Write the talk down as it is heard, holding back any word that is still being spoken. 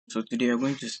So today we're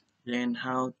going to learn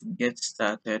how to get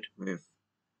started with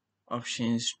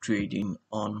options trading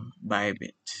on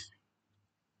Bybit.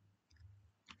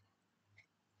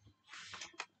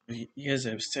 Here's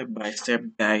a step-by-step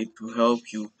guide to help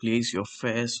you place your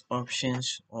first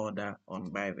options order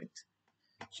on Bybit.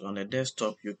 So on the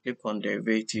desktop, you click on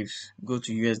derivatives, go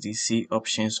to USDC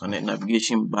options on the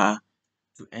navigation bar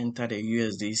to enter the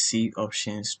USDC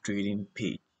options trading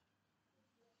page.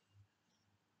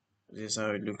 This is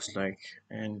how it looks like,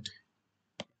 and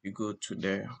you go to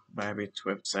the Bybit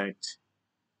website,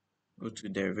 go to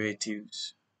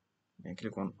derivatives, and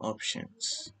click on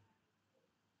options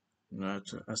in order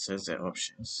to access the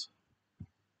options.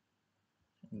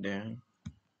 Then,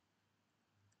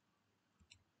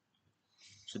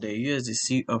 so the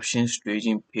USDC options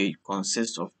trading page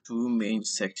consists of two main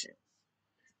sections.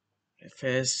 The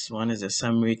first one is the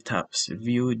summary tabs,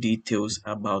 view details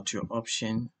about your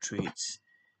option trades,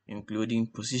 including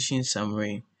position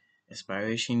summary,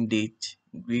 expiration date,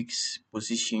 Greeks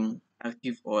position,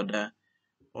 active order,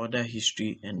 order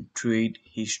history, and trade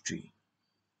history.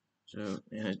 So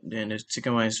then the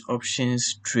second one is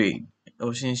options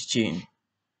chain.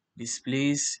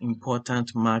 Displays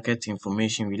important market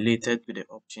information related to the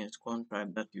options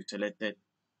contract that you selected,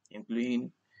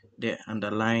 including the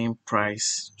underlying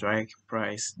price, strike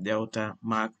price, delta,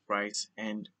 mark price,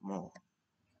 and more.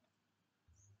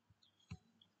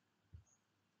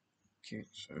 Okay,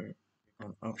 so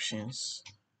on options,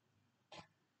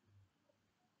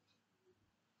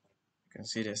 you can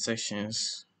see the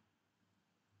sections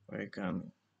where you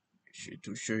can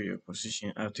to show your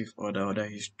position, active order, order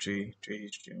history, trade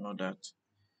history, and all that.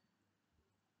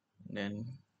 And then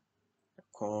the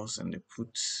calls and the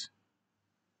puts.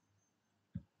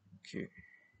 Okay.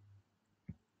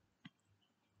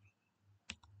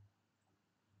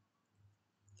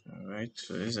 Alright,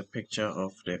 so this is a picture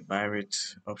of the Bybit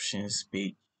options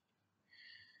page.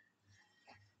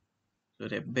 So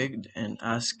the bid and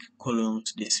ask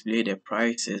columns display the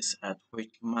prices at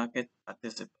which market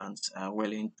participants are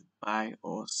willing to buy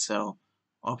or sell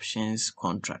options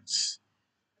contracts.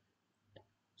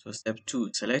 So step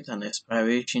 2, select an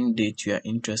expiration date you are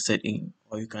interested in,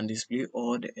 or you can display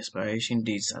all the expiration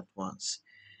dates at once.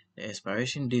 The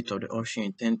expiration date of the option you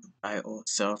intend to buy or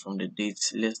sell from the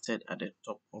dates listed at the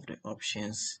top of the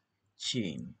options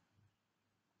chain.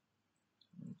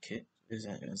 Okay, this is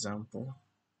an example.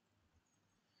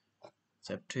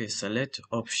 Step 3, select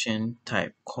option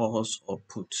type, calls or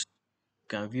puts.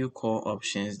 You can view call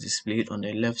options displayed on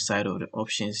the left side of the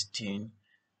options chain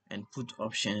and put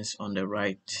options on the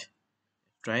right.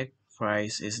 Strike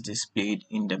price is displayed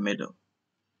in the middle.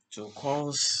 So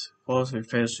calls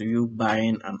refers to you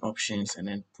buying an option, and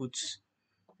then puts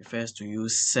refers to you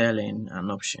selling an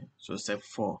option. So step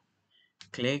 4,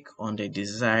 click on the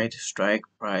desired strike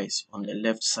price on the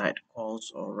left side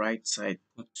calls or right side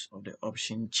puts of the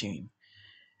option chain,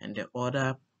 and the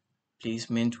order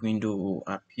placement window will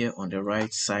appear on the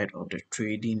right side of the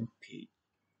trading page.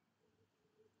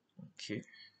 Okay.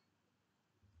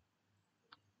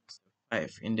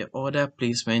 5. In the order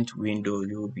placement window,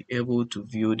 you will be able to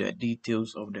view the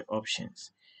details of the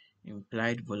options,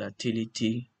 implied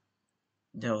volatility,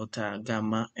 delta,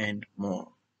 gamma, and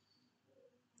more.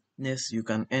 Next, you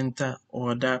can enter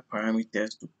order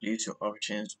parameters to place your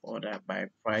options order by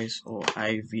price or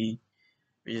IV,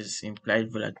 which is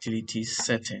implied volatility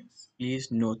settings.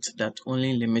 Please note that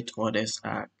only limit orders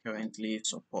are currently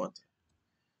supported.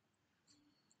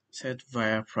 Set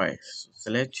via price.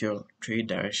 Select your trade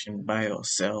direction, buy or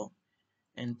sell.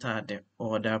 Enter the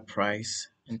order price.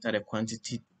 Enter the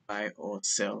quantity to buy or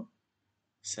sell.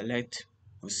 Select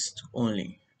boost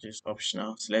only, which is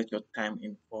optional. Select your time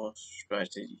in pause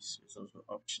strategies, which is also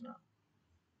optional.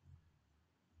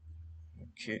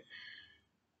 Okay,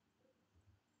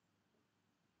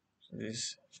 so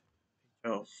this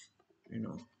of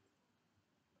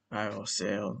buy or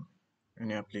sell when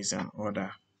you place an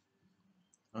order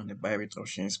on the Bybit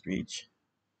options page.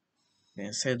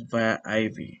 Then set via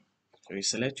IV. So you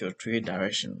select your trade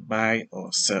direction, buy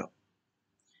or sell.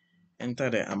 Enter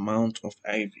the amount of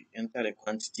IV, enter the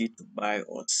quantity to buy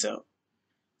or sell.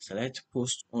 Select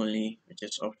post only, which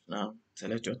is optional.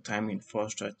 Select your time in 4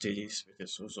 strategies, which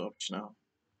is also optional.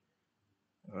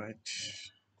 Alright,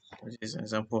 this is an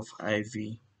example of IV,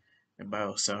 the buy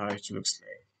or sell, how it looks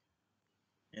like.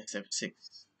 And step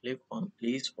 6, click on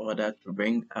place order to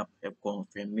bring up a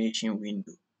confirmation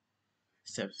window.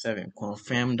 Step 7,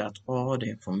 confirm that all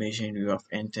the information you have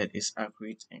entered is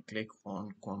accurate and click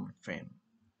on confirm.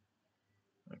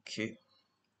 Okay.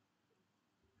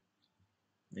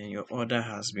 Then your order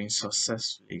has been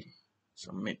successfully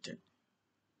submitted.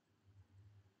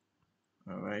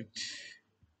 All right.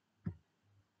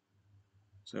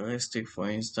 So let's take for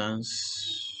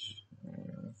instance,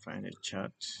 find a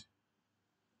chart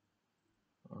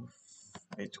of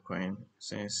Bitcoin,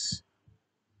 since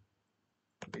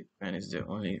Bitcoin is the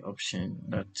only option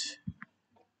that,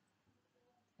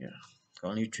 yeah, can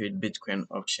only trade Bitcoin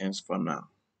options for now.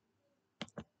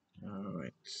 All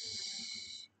right,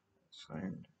 let's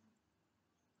find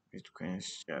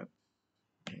Bitcoin's chart,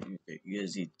 the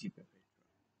USDT perpetual.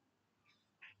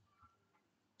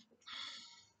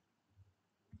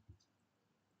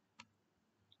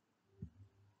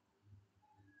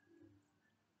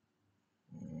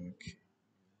 Okay,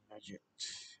 budget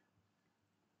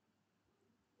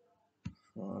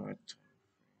for it.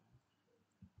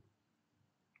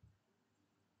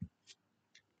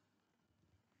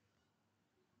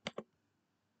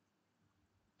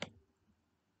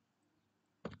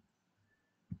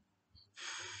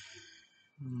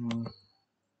 Hmm,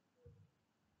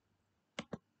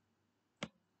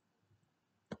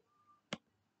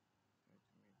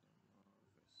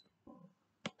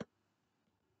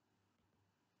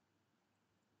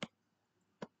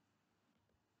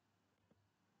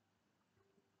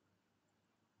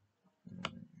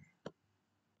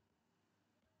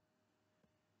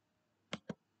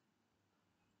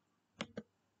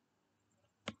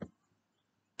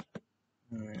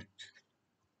 all right.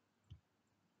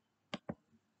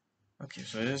 Okay,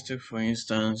 so let's take for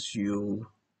instance, you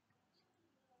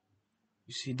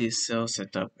see this sell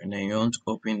setup and then you want to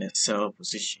open a sell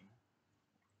position.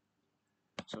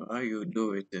 So how you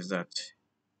do it is that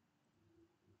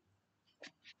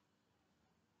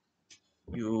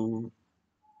you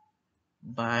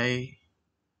buy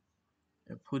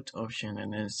a put option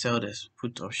and then sell this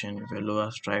put option with a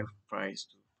lower strike price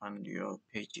to fund your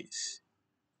purchase.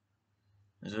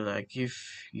 So like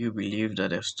if you believe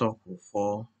that the stock will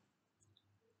fall,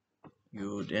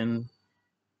 you then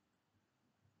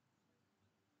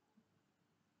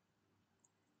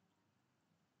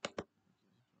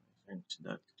isn't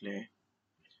that clear.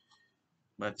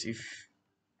 But if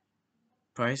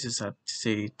price is at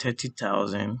say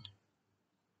 30,000,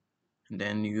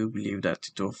 then you believe that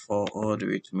it will fall all the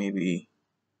way to maybe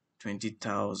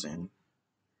 20,000.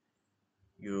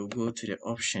 You go to the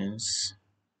options,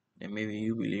 then maybe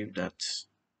you believe that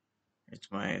it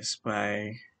might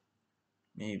expire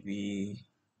maybe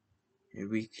a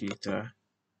week later,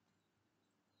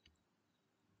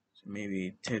 so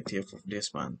maybe 30th of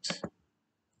this month.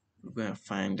 We're going to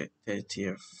find the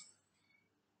 30th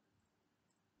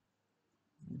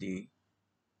day.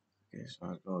 Okay, so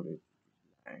I'll go with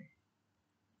July.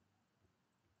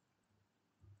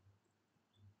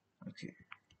 Okay,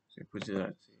 so put it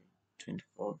at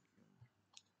 24.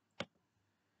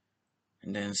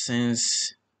 And then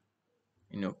since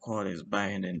call is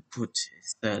buying and put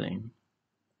is selling,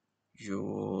 you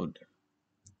would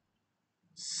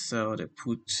sell the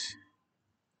put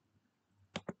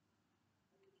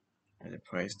at the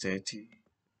price 30.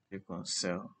 Click on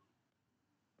sell.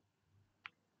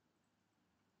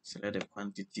 Select the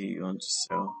quantity you want to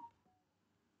sell.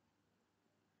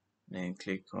 Then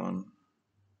click on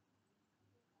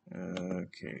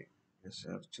okay. Just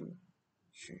have to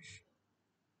choose.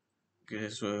 Okay,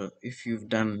 so if you've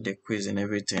done the quiz and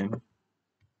everything,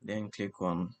 then click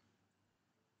on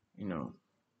the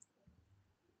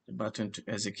button to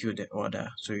execute the order.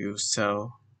 So you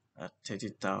sell at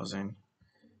 30,000.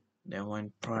 Then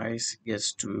when price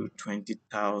gets to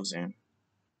 20,000,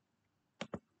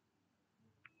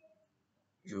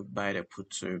 you buy the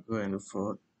put. So you go and look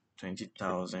for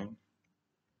 20,000.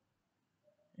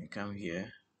 You come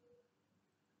here,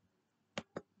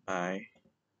 buy,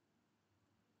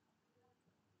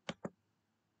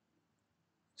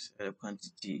 set the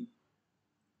quantity,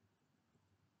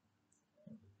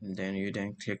 and then you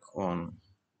then click on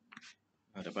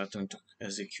the button to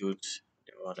execute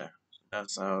the order. So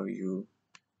that's how you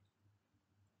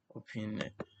open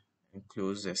and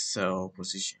close the sell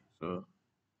position. So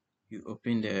you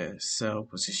open the sell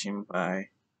position by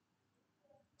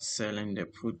selling the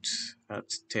put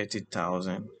at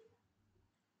 30,000,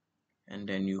 and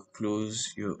then you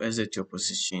exit your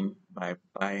position by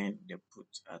buying the put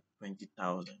at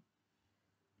 20,000.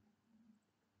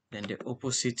 Then the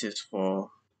opposite is for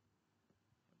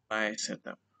buy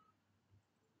setup.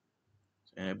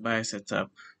 So in a buy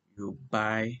setup, you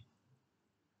buy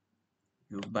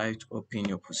to open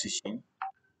your position,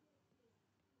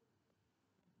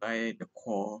 buy the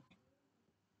call,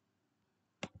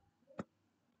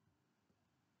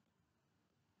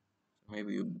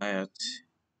 maybe you buy at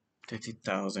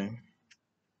 30,000,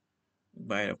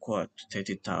 buy the call at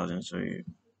 30,000. So you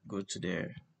go to the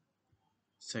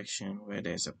section where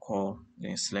there's a call,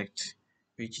 then select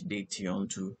which date you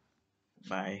want to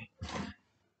buy,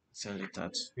 sell it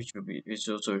at, which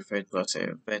also referred to as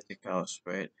a vertical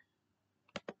spread,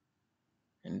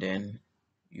 and then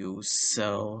you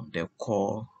sell the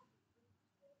call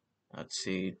at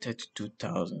say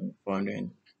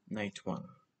 32,491.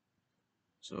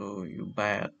 So you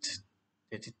buy at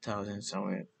 30,000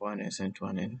 somewhere,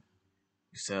 471, and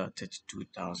you sell at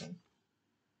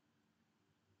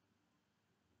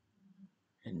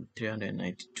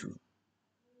 32,392.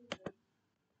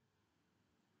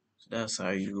 So that's how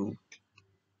you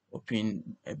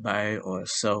open a buy or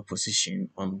sell position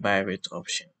on Bybit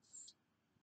option.